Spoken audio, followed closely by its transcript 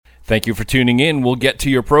Thank you for tuning in. We'll get to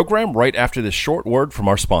your program right after this short word from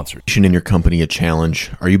our sponsors. In your company a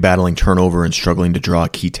challenge? Are you battling turnover and struggling to draw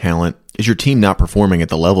key talent? Is your team not performing at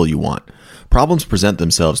the level you want? Problems present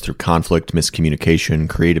themselves through conflict, miscommunication,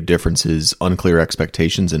 creative differences, unclear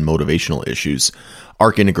expectations, and motivational issues.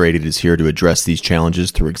 ARC Integrated is here to address these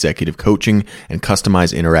challenges through executive coaching and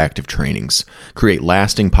customized interactive trainings. Create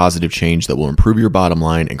lasting positive change that will improve your bottom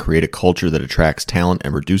line and create a culture that attracts talent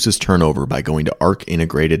and reduces turnover by going to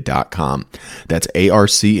arcintegrated.com. That's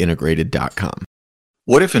arcintegrated.com.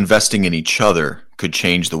 What if investing in each other could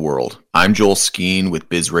change the world? I'm Joel Skeen with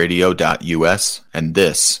bizradio.us, and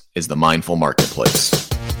this is the Mindful Marketplace.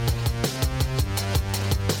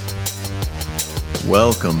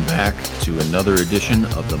 Welcome back to another edition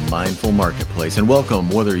of the Mindful Marketplace, and welcome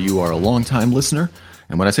whether you are a long-time listener,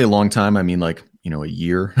 and when I say long time, I mean like, a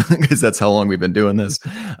year, because that's how long we've been doing this,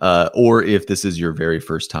 or if this is your very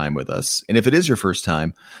first time with us. And if it is your first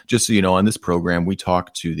time, just so you know, on this program, we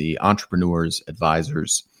talk to the entrepreneurs,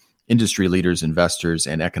 advisors, industry leaders, investors,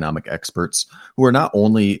 and economic experts who are not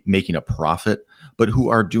only making a profit, but who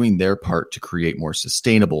are doing their part to create more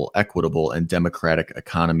sustainable, equitable, and democratic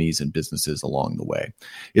economies and businesses along the way.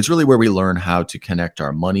 It's really where we learn how to connect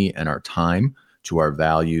our money and our time to our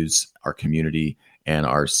values, our community, and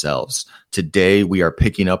ourselves. Today, we are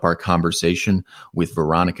picking up our conversation with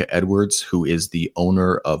Veronica Edwards, who is the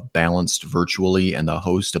owner of Balanced Virtually and the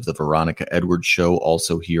host of the Veronica Edwards Show,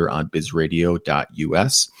 also here on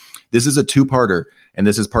bizradio.us. This is a two-parter, and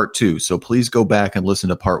this is part two. So please go back and listen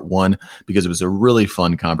to part one, because it was a really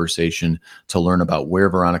fun conversation to learn about where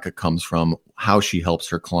Veronica comes from, how she helps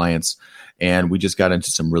her clients, and we just got into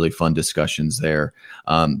some really fun discussions there.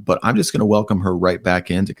 But I'm just going to welcome her right back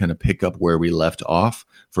in to kind of pick up where we left off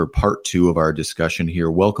for part two of our discussion here.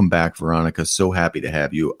 Welcome back, Veronica. So happy to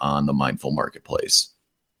have you on the Mindful Marketplace.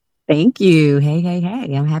 Thank you. Hey.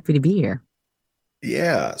 I'm happy to be here.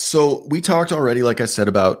 Yeah. So we talked already, like I said,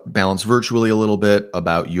 about Balance Virtually a little bit,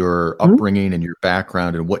 about your upbringing and your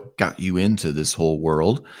background and what got you into this whole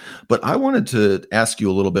world. But I wanted to ask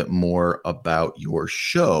you a little bit more about your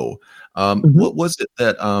show. What was it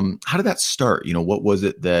that, how did that start? What was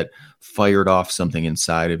it that fired off something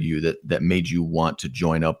inside of you that made you want to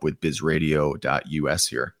join up with bizradio.us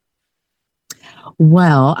here?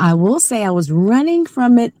 Well, I will say I was running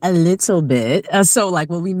from it a little bit. So like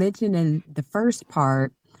what we mentioned in the first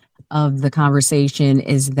part of the conversation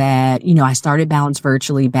is that, I started Balance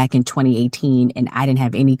Virtually back in 2018 and I didn't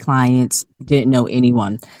have any clients, didn't know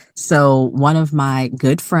anyone. So one of my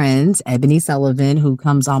good friends, Ebony Sullivan, who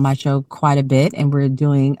comes on my show quite a bit, and we're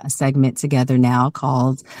doing a segment together now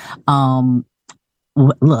called,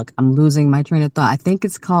 look, I'm losing my train of thought. I think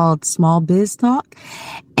it's called Small Biz Talk.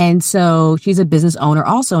 And so she's a business owner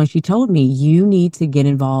also. And she told me, you need to get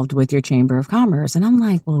involved with your Chamber of Commerce. And I'm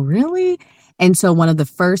like, well, really? And so one of the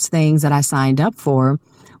first things that I signed up for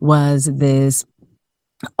was this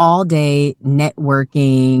all day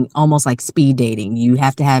networking, almost like speed dating. You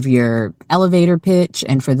have to have your elevator pitch.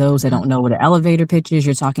 And for those that don't know what an elevator pitch is,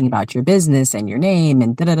 you're talking about your business and your name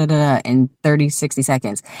and in 30, 60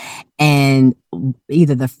 seconds. And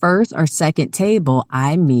either the first or second table,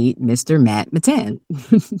 I meet Mr. Matt Matan.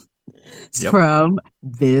 From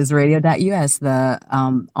bizradio.us, the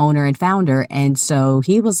owner and founder. And so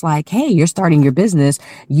he was like, hey, you're starting your business.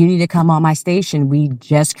 You need to come on my station. We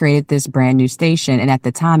just created this brand new station. And at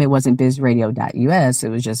the time, it wasn't bizradio.us. It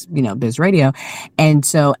was just, Biz Radio. And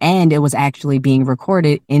it was actually being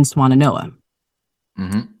recorded in Swannanoa.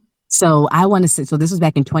 So so this was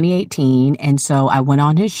back in 2018. And so I went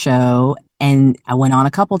on his show and I went on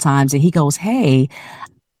a couple times and he goes, hey,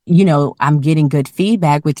 I'm getting good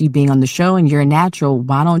feedback with you being on the show and you're a natural.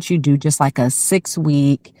 Why don't you do just like a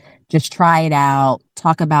 6-week, just try it out,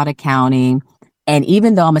 talk about accounting. And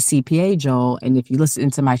even though I'm a CPA, Joel, and if you listen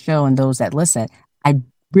to my show and those that listen, I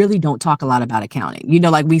really don't talk a lot about accounting.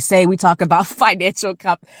 Like we say, we talk about financial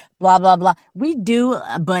blah, blah, blah. We do.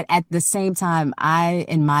 But at the same time, I,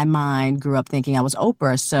 in my mind, grew up thinking I was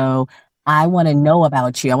Oprah. So I want to know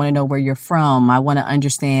about you. I want to know where you're from. I want to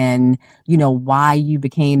understand, why you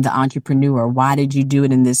became the entrepreneur. Why did you do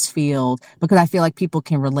it in this field? Because I feel like people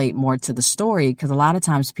can relate more to the story. Because a lot of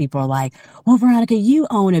times people are like, well, Veronica, you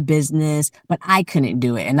own a business, but I couldn't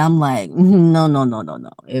do it. And I'm like, no.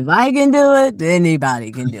 If I can do it,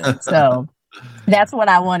 anybody can do it. So that's what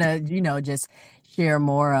I want to, just share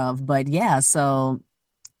more of. But yeah, so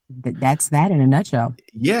that's that in a nutshell.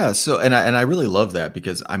 Yeah. So, and I really love that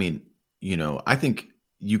because I think,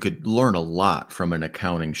 you could learn a lot from an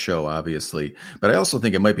accounting show, obviously, but I also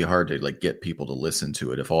think it might be hard to like get people to listen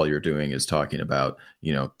to it if all you're doing is talking about,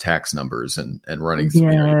 tax numbers and running,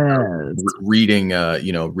 Yes. reading,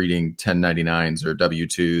 reading 1099s or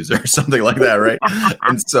W-2s or something like that. Right.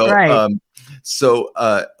 And so, Right.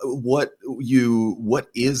 what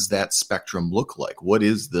is that spectrum look like? What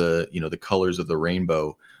is the colors of the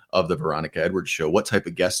rainbow of the Veronica Edwards show? What type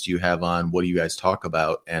of guests do you have on? What do you guys talk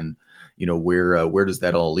about? And where does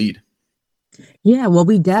that all lead? Yeah, well,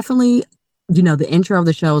 we definitely, the intro of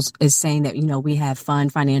the shows is saying that, we have fun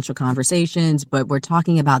financial conversations, but we're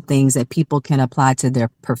talking about things that people can apply to their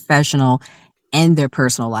professional and their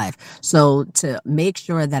personal life. So to make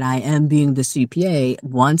sure that I am being the CPA,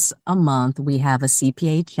 once a month, we have a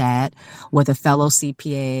CPA chat with a fellow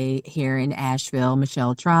CPA here in Asheville,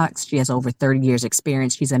 Michelle Trox. She has over 30 years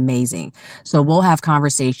experience. She's amazing. So we'll have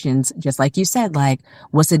conversations, just like you said, like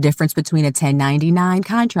what's the difference between a 1099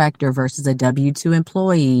 contractor versus a W-2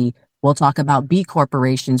 employee? We'll talk about B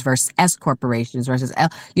corporations versus S corporations versus L,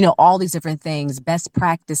 all these different things, best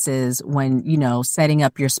practices when, setting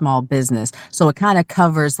up your small business. So it kind of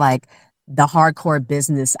covers like the hardcore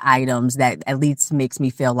business items that at least makes me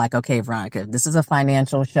feel like, okay, Veronica, this is a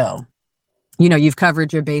financial show. You've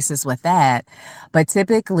covered your basis with that. But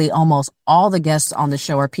typically, almost all the guests on the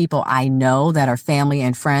show are people I know that are family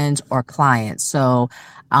and friends or clients. So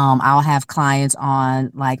I'll have clients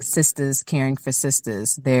on like Sisters Caring for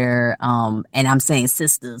Sisters. They're, and I'm saying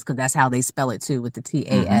sisters because that's how they spell it too with the TAS.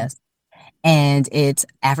 Mm-hmm. And it's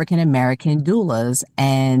African American doulas.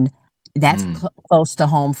 And that's close to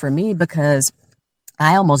home for me because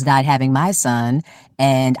I almost died having my son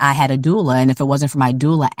and I had a doula. And if it wasn't for my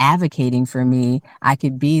doula advocating for me, I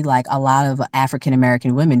could be like a lot of African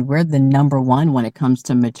American women. We're the number one when it comes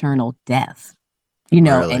to maternal death,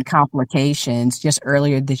 Really? and complications. Just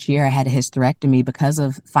earlier this year, I had a hysterectomy because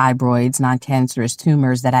of fibroids, non-cancerous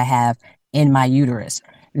tumors that I have in my uterus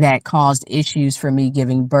that caused issues for me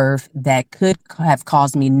giving birth that could have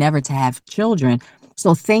caused me never to have children.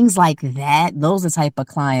 So things like that, those are the type of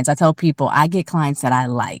clients. I tell people I get clients that I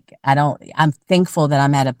like. I'm thankful that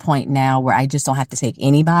I'm at a point now where I just don't have to take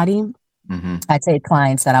anybody. Mm-hmm. I take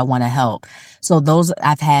clients that I want to help. So those,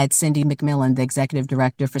 I've had Cindy McMillan, the executive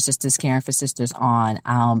director for Sisters Caring for Sisters on,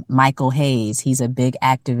 Michael Hayes. He's a big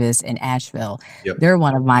activist in Asheville. Yep. They're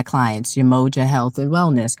one of my clients, Umoja Health and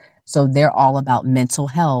Wellness. So they're all about mental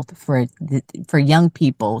health for young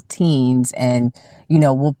people, teens. And,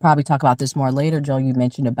 we'll probably talk about this more later, Joe. You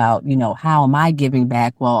mentioned about, how am I giving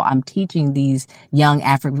back? Well, I'm teaching these young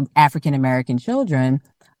African American children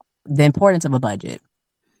the importance of a budget,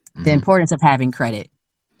 the importance of having credit.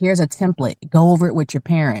 Here's a template. Go over it with your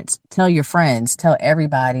parents. Tell your friends. Tell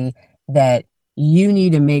everybody that you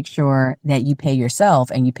need to make sure that you pay yourself,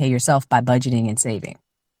 and you pay yourself by budgeting and saving.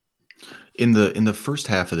 In the first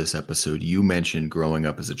half of this episode, you mentioned growing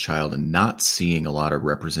up as a child and not seeing a lot of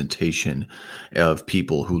representation of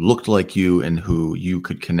people who looked like you and who you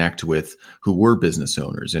could connect with, who were business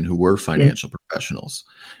owners and who were financial professionals.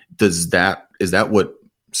 Is that what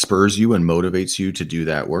spurs you and motivates you to do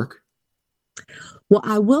that work? Well,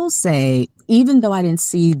 I will say, even though I didn't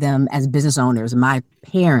see them as business owners, my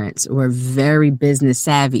parents were very business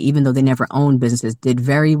savvy, even though they never owned businesses, did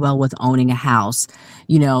very well with owning a house,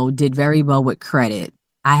 did very well with credit.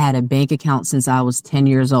 I had a bank account since I was 10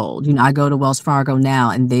 years old. I go to Wells Fargo now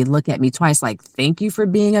and they look at me twice like, thank you for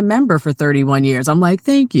being a member for 31 years. I'm like,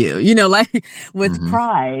 thank you, like with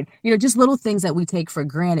pride, just little things that we take for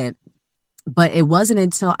granted. But it wasn't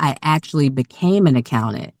until I actually became an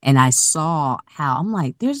accountant and I saw how I'm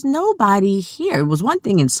like, there's nobody here. It was one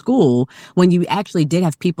thing in school when you actually did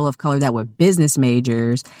have people of color that were business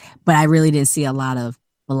majors, but I really didn't see a lot of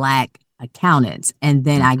Black accountants. And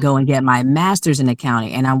then I go and get my master's in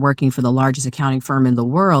accounting and I'm working for the largest accounting firm in the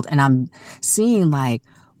world. And I'm seeing like,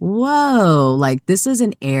 whoa, like this is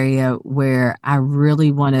an area where I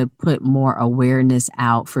really want to put more awareness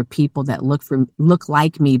out for people that look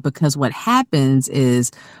like me, because what happens is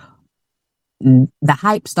the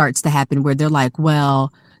hype starts to happen where they're like,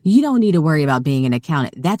 well, you don't need to worry about being an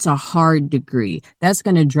accountant. That's a hard degree. That's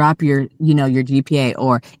going to drop your GPA,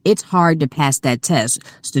 or it's hard to pass that test.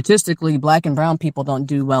 Statistically, Black and brown people don't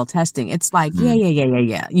do well testing. It's like,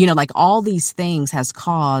 yeah. Like all these things has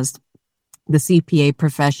caused the CPA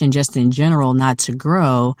profession just in general not to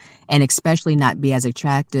grow, and especially not be as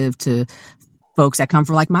attractive to folks that come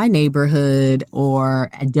from like my neighborhood or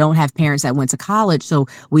don't have parents that went to college. So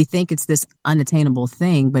we think it's this unattainable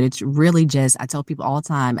thing, but it's really just, I tell people all the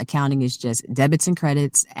time, accounting is just debits and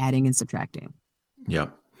credits, adding and subtracting. Yeah.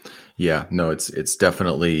 Yeah. No, it's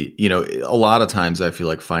definitely, a lot of times I feel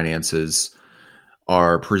like finances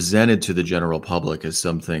are presented to the general public as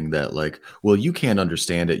something that like, well, you can't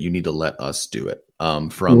understand it. You need to let us do it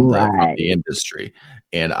from Right. the industry.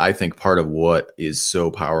 And I think part of what is so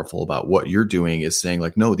powerful about what you're doing is saying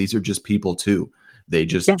like, no, these are just people too. They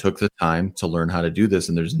just Yeah. took the time to learn how to do this.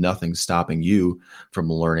 And there's nothing stopping you from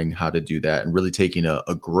learning how to do that and really taking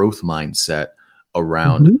a growth mindset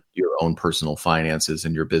around Hmm. your own personal finances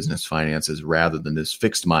and your business finances rather than this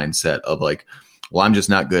fixed mindset of like, well, I'm just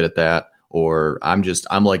not good at that, or I'm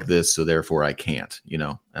like this, so therefore I can't, and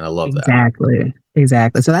I love that. Exactly.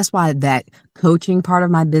 Exactly. So that's why that coaching part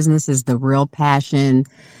of my business is the real passion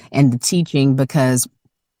and the teaching, because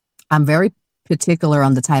I'm very particular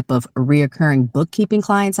on the type of reoccurring bookkeeping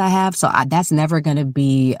clients I have. So that's never going to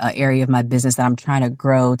be an area of my business that I'm trying to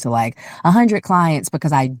grow to like 100 clients,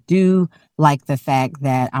 because I do like the fact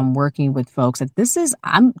that I'm working with folks that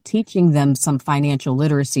I'm teaching them some financial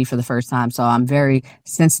literacy for the first time. So I'm very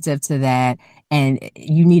sensitive to that. And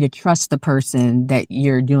you need to trust the person that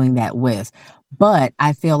you're doing that with. But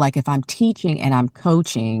I feel like if I'm teaching and I'm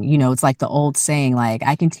coaching, it's like the old saying, like,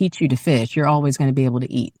 I can teach you to fish. You're always going to be able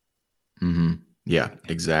to eat. Hmm. Yeah,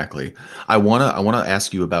 exactly. I wanna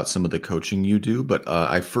ask you about some of the coaching you do, but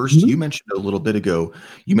I first Mhm. you mentioned a little bit ago.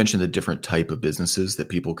 You mentioned the different type of businesses that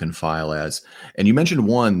people can file as, and you mentioned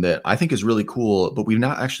one that I think is really cool, but we've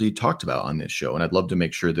not actually talked about on this show, and I'd love to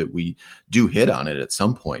make sure that we do hit on it at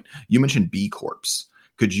some point. You mentioned B Corps.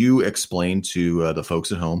 Could you explain to the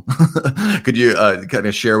folks at home? Could you kind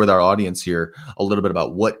of share with our audience here a little bit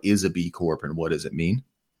about what is a B Corp and what does it mean?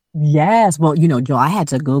 Yes. Well, Joe, I had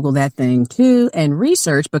to Google that thing too and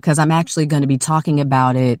research, because I'm actually going to be talking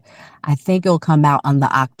about it. I think it'll come out on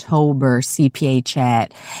the October CPA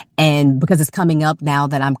chat. And because it's coming up now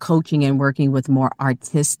that I'm coaching and working with more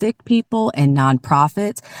artistic people and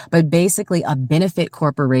nonprofits, but basically a benefit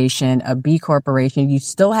corporation, a B corporation, you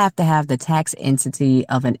still have to have the tax entity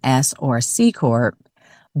of an S or a C corp.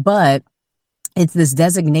 But it's this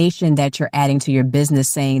designation that you're adding to your business,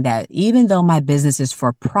 saying that even though my business is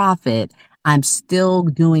for profit, I'm still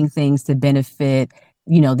doing things to benefit,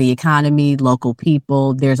 the economy, local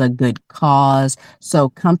people. There's a good cause.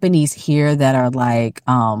 So companies here that are like,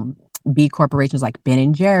 B corporations like Ben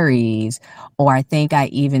and Jerry's, or I think I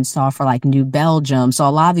even saw for like New Belgium. So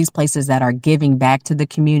a lot of these places that are giving back to the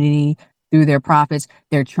community through their profits,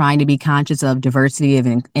 they're trying to be conscious of diversity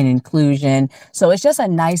and inclusion. So it's just a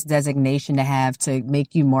nice designation to have to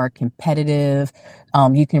make you more competitive.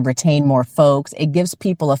 You can retain more folks. It gives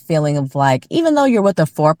people a feeling of like, even though you're with a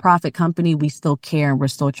for-profit company, we still care and we're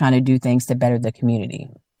still trying to do things to better the community.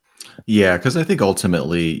 Yeah, because I think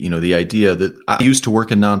ultimately, the idea that I used to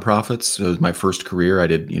work in nonprofits. So it was my first career. I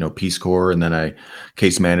did, Peace Corps, and then I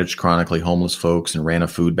case managed chronically homeless folks and ran a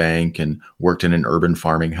food bank and worked in an urban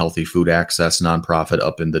farming healthy food access nonprofit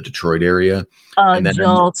up in the Detroit area. And then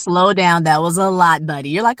Joel, slow down. That was a lot, buddy.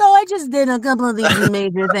 You're like, oh, I just did a couple of these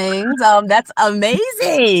major things. That's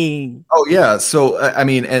amazing. oh yeah. So I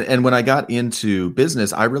mean, and when I got into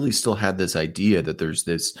business, I really still had this idea that there's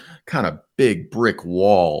this kind of big brick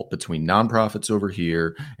wall between nonprofits over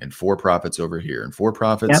here and for profits over here. And for Yep.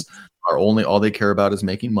 profits are only all they care about is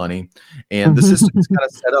making money. And the system is Hmm. kind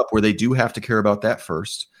of set up where they do have to care about that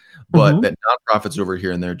first, but Hmm. that nonprofits over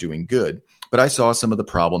here and they're doing good. But I saw some of the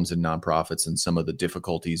problems in nonprofits and some of the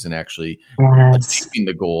difficulties in actually Yes. achieving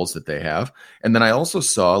the goals that they have. And then I also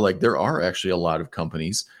saw like there are actually a lot of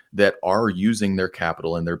companies that are using their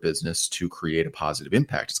capital and their business to create a positive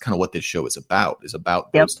impact. It's kind of what this show is about Yep.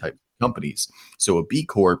 those types of companies. So a B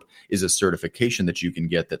Corp is a certification that you can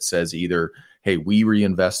get that says either, hey, we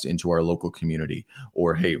reinvest into our local community,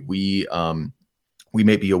 or hey, we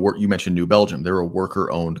may be you mentioned New Belgium. They're a worker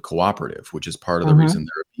owned cooperative, which is part of the Hmm. reason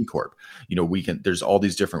they're a B Corp. There's all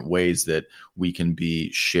these different ways that we can be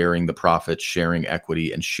sharing the profits, sharing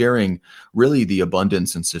equity, and sharing really the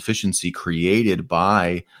abundance and sufficiency created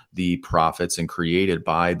by the profits and created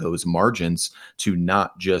by those margins to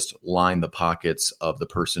not just line the pockets of the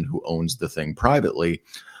person who owns the thing privately,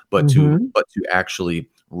 but to Hmm. actually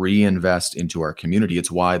reinvest into our community.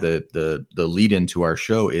 It's why the lead into our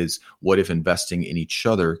show is what if investing in each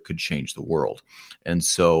other could change the world. And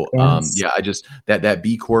so Yes. yeah, I just that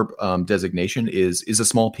B Corp designation is a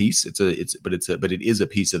small piece. But it is a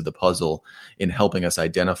piece of the puzzle in helping us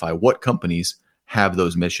identify what companies have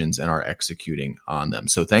those missions and are executing on them.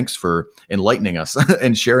 So thanks for enlightening us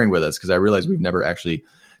and sharing with us, because I realize we've never actually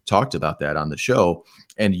talked about that on the show.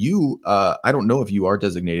 And I don't know if you are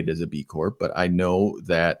designated as a B Corp, but I know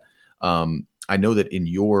that in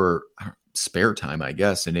your spare time, I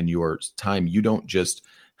guess, and in your time, you don't just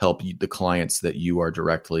help the clients that you are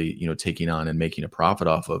directly, taking on and making a profit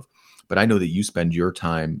off of, but I know that you spend your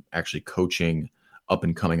time actually coaching up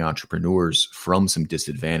and coming entrepreneurs from some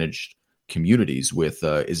disadvantaged communities with,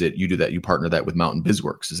 is it you do that, you partner that with Mountain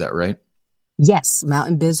BizWorks, is that right? Yes,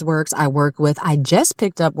 Mountain BizWorks I work with. I just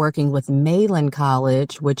picked up working with Malin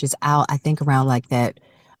College, which is out, I think, around like that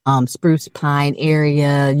Spruce Pine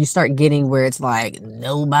area. You start getting where it's like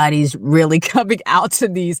nobody's really coming out to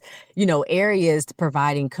these, areas to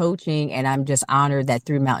providing coaching. And I'm just honored that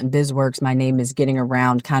through Mountain BizWorks, my name is getting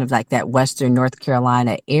around kind of like that Western North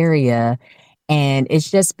Carolina area. And it's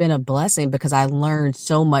just been a blessing because I learned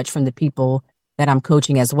so much from the people that I'm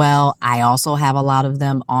coaching as well. I also have a lot of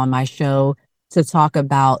them on my show to talk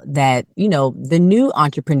about that, the new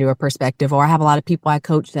entrepreneur perspective, or I have a lot of people I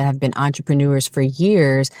coach that have been entrepreneurs for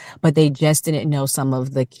years, but they just didn't know some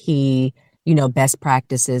of the key, best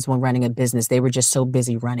practices when running a business. They were just so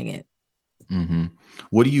busy running it. Mm-hmm.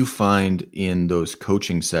 What do you find in those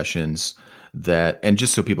coaching sessions that, and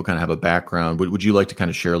just so people kind of have a background, would you like to kind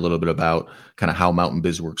of share a little bit about kind of how Mountain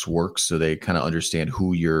BizWorks works so they kind of understand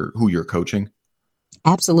who you're coaching?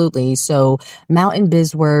 Absolutely. So Mountain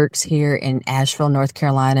BizWorks here in Asheville, North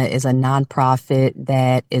Carolina is a nonprofit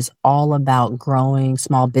that is all about growing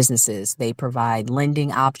small businesses. They provide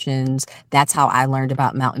lending options. That's how I learned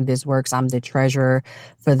about Mountain BizWorks. I'm the treasurer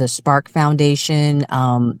for the Spark Foundation,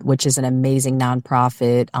 which is an amazing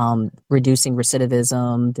nonprofit, reducing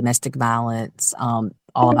recidivism, domestic violence, all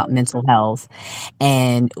about mental health.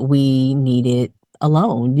 And we needed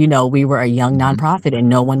alone. We were a young Mm-hmm. nonprofit and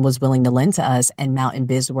no one was willing to lend to us. And Mountain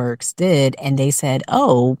BizWorks did. And they said,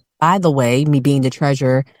 oh, by the way, me being the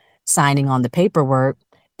treasurer, signing on the paperwork,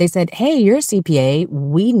 they said, hey, you're a CPA.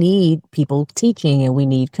 We need people teaching and we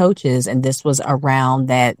need coaches. And this was around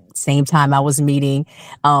that same time I was meeting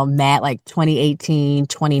Matt, like 2018,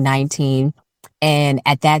 2019. And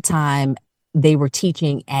at that time, they were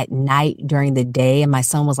teaching at night during the day. And my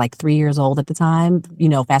son was like 3 years old at the time.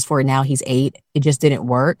 Fast forward now, he's 8. It just didn't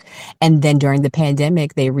work. And then during the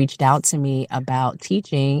pandemic, they reached out to me about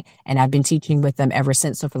teaching. And I've been teaching with them ever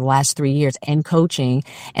since. So for the last 3 years and coaching.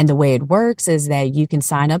 And the way it works is that you can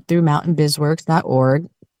sign up through mountainbizworks.org.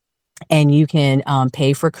 And you can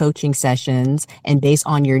pay for coaching sessions. And based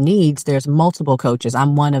on your needs, there's multiple coaches.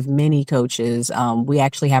 I'm one of many coaches. We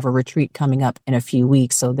actually have a retreat coming up in a few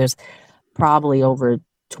weeks. So there's probably over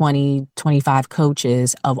 20, 25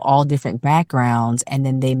 coaches of all different backgrounds. And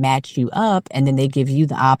then they match you up and then they give you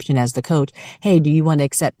the option as the coach. Hey, do you want to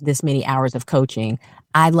accept this many hours of coaching?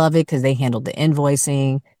 I love it because they handle the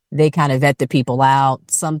invoicing. They kind of vet the people out.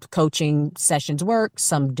 Some coaching sessions work,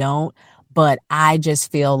 some don't. But I just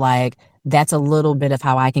feel like that's a little bit of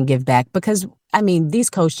how I can give back because these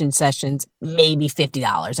coaching sessions, maybe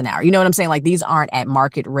 $50 an hour. You know what I'm saying? Like these aren't at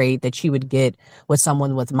market rate that you would get with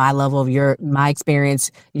someone with my level of my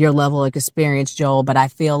experience, your level of experience, Joel. But I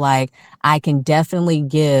feel like I can definitely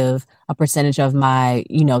give a percentage of my,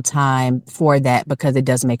 time for that because it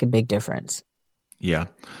does make a big difference. Yeah,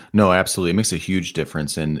 no, absolutely. It makes a huge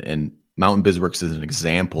difference. And Mountain BizWorks is an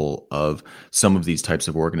example of some of these types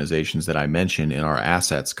of organizations that I mentioned in our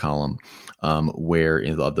assets column, where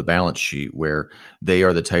in the balance sheet, where they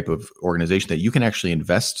are the type of organization that you can actually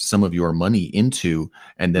invest some of your money into,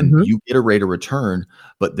 and then you get a rate of return,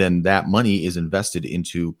 but then that money is invested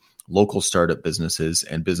into local startup businesses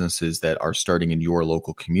and businesses that are starting in your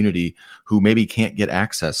local community who maybe can't get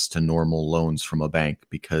access to normal loans from a bank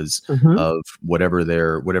because of whatever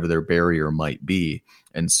their barrier might be.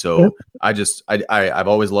 And so I've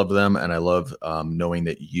always loved them, and I love knowing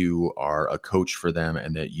that you are a coach for them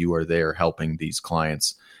and that you are there helping these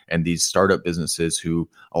clients and these startup businesses who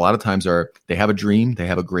a lot of times they have a dream, they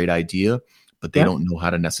have a great idea, but they don't know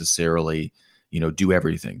how to necessarily, do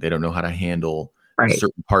everything. They don't know how to handle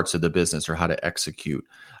certain parts of the business or how to execute.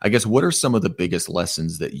 I guess, what are some of the biggest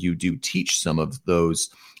lessons that you do teach some of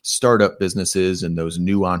those startup businesses and those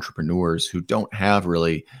new entrepreneurs who don't have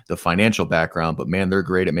really the financial background, but man, they're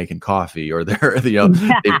great at making coffee, or they've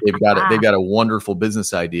got a wonderful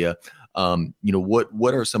business idea.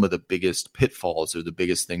 What are some of the biggest pitfalls or the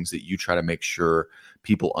biggest things that you try to make sure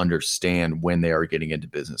people understand when they are getting into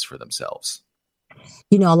business for themselves?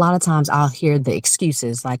 A lot of times I'll hear the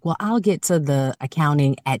excuses like, well, I'll get to the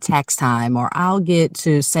accounting at tax time, or I'll get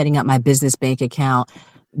to setting up my business bank account,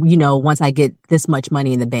 once I get this much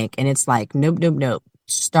money in the bank. And it's like, nope, nope, nope.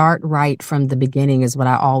 Start right from the beginning is what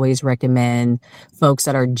I always recommend folks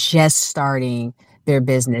that are just starting their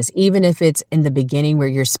business. Even if it's in the beginning where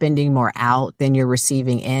you're spending more out than you're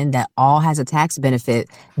receiving in, that all has a tax benefit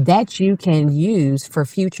that you can use for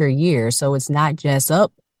future years. So it's not just,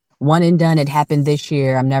 one and done. It happened this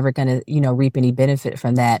year. I'm never going to, reap any benefit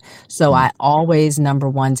from that. So I always, number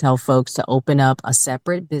one, tell folks to open up a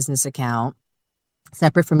separate business account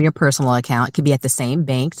separate from your personal account. It could be at the same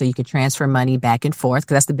bank, so you could transfer money back and forth,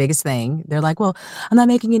 because that's the biggest thing. They're like, well, I'm not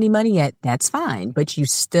making any money yet. That's fine, but you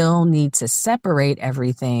still need to separate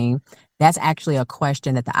everything. That's actually a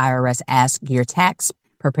question that the IRS asks your tax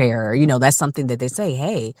preparer. That's something that they say,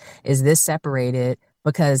 hey, is this separated?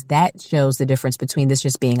 Because that shows the difference between this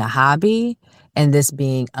just being a hobby and this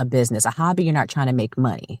being a business. A hobby, you're not trying to make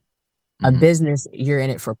money. A business, you're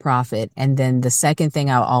in it for profit. And then the second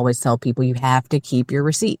thing I'll always tell people, you have to keep your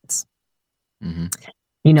receipts.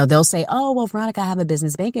 They'll say, oh, well, Veronica, I have a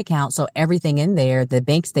business bank account, so everything in there, the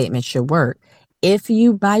bank statement should work. If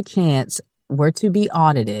you by chance were to be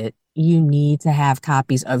audited, you need to have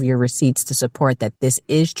copies of your receipts to support that this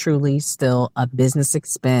is truly still a business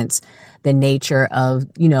expense. The nature of,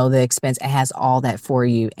 the expense, it has all that for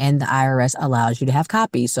you. And the IRS allows you to have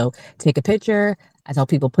copies. So take a picture. I tell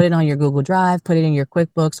people, put it on your Google Drive, put it in your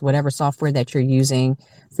QuickBooks, whatever software that you're using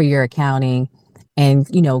for your accounting, and,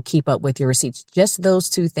 keep up with your receipts. Just those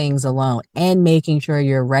two things alone, and making sure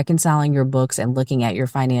you're reconciling your books and looking at your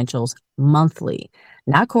financials monthly,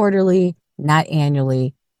 not quarterly, not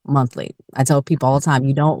annually, monthly. I tell people all the time,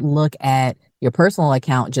 you don't look at your personal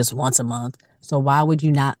account just once a month. So why would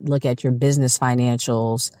you not look at your business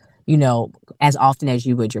financials, as often as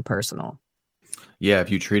you would your personal? Yeah,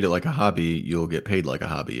 if you treat it like a hobby, you'll get paid like a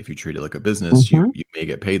hobby. If you treat it like a business, you may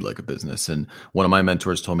get paid like a business. And one of my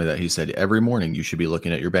mentors told me that. He said every morning you should be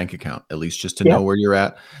looking at your bank account, at least just to know where you're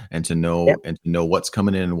at, and to know what's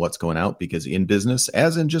coming in and what's going out. Because in business,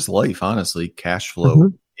 as in just life, honestly, cash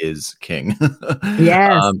flow is king.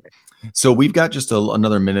 Yes. So we've got just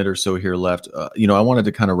another minute or so here left. I wanted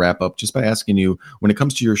to kind of wrap up just by asking you, when it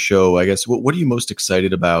comes to your show, I guess, what are you most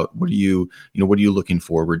excited about? What are you looking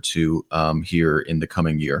forward to here in the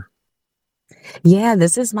coming year? Yeah,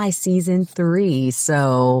 this is my season 3.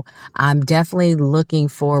 So I'm definitely looking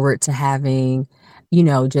forward to having,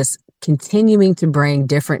 just continuing to bring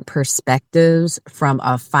different perspectives from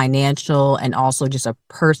a financial and also just a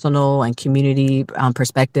personal and community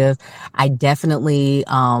perspective. I definitely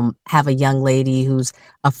have a young lady who's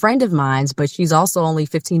a friend of mine's, but she's also only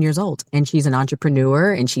 15 years old, and she's an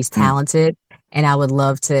entrepreneur and she's talented. And I would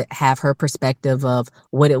love to have her perspective of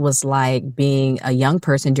what it was like being a young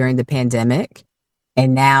person during the pandemic.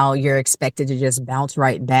 And now you're expected to just bounce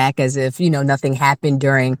right back as if, nothing happened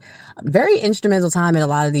during a very instrumental time in a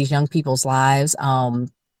lot of these young people's lives. I'm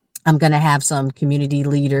going to have some community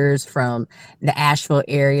leaders from the Asheville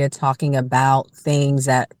area talking about things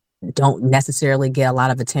that don't necessarily get a lot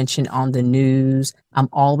of attention on the news. I'm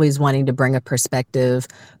always wanting to bring a perspective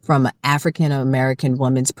from an African-American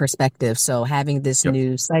woman's perspective. So having this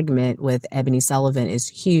new segment with Ebony Sullivan is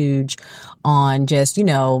huge on just,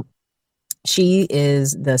 she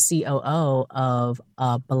is the COO of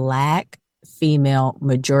a Black female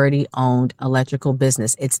majority owned electrical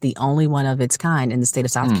business. It's the only one of its kind in the state of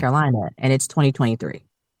South Carolina, and it's 2023.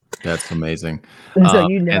 That's amazing. So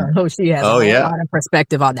she has a whole lot of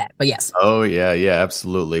perspective on that. But yes. Oh, yeah,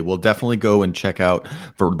 absolutely. We'll definitely go and check out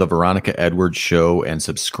for the Veronica Edwards Show and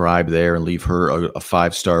subscribe there and leave her a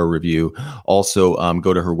 5-star review. Also,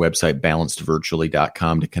 go to her website,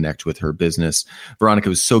 balancedvirtually.com, to connect with her business. Veronica, it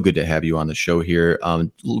was so good to have you on the show here.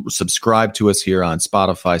 Subscribe to us here on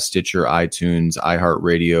Spotify, Stitcher, iTunes,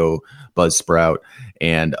 iHeartRadio, Buzzsprout,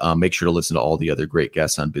 and make sure to listen to all the other great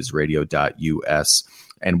guests on bizradio.us.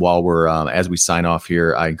 And while we're, as we sign off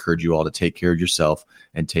here, I encourage you all to take care of yourself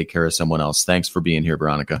and take care of someone else. Thanks for being here,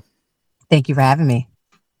 Veronica. Thank you for having me.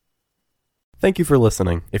 Thank you for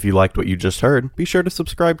listening. If you liked what you just heard, be sure to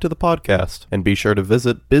subscribe to the podcast, and be sure to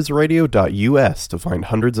visit bizradio.us to find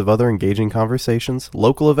hundreds of other engaging conversations,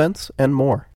 local events, and more.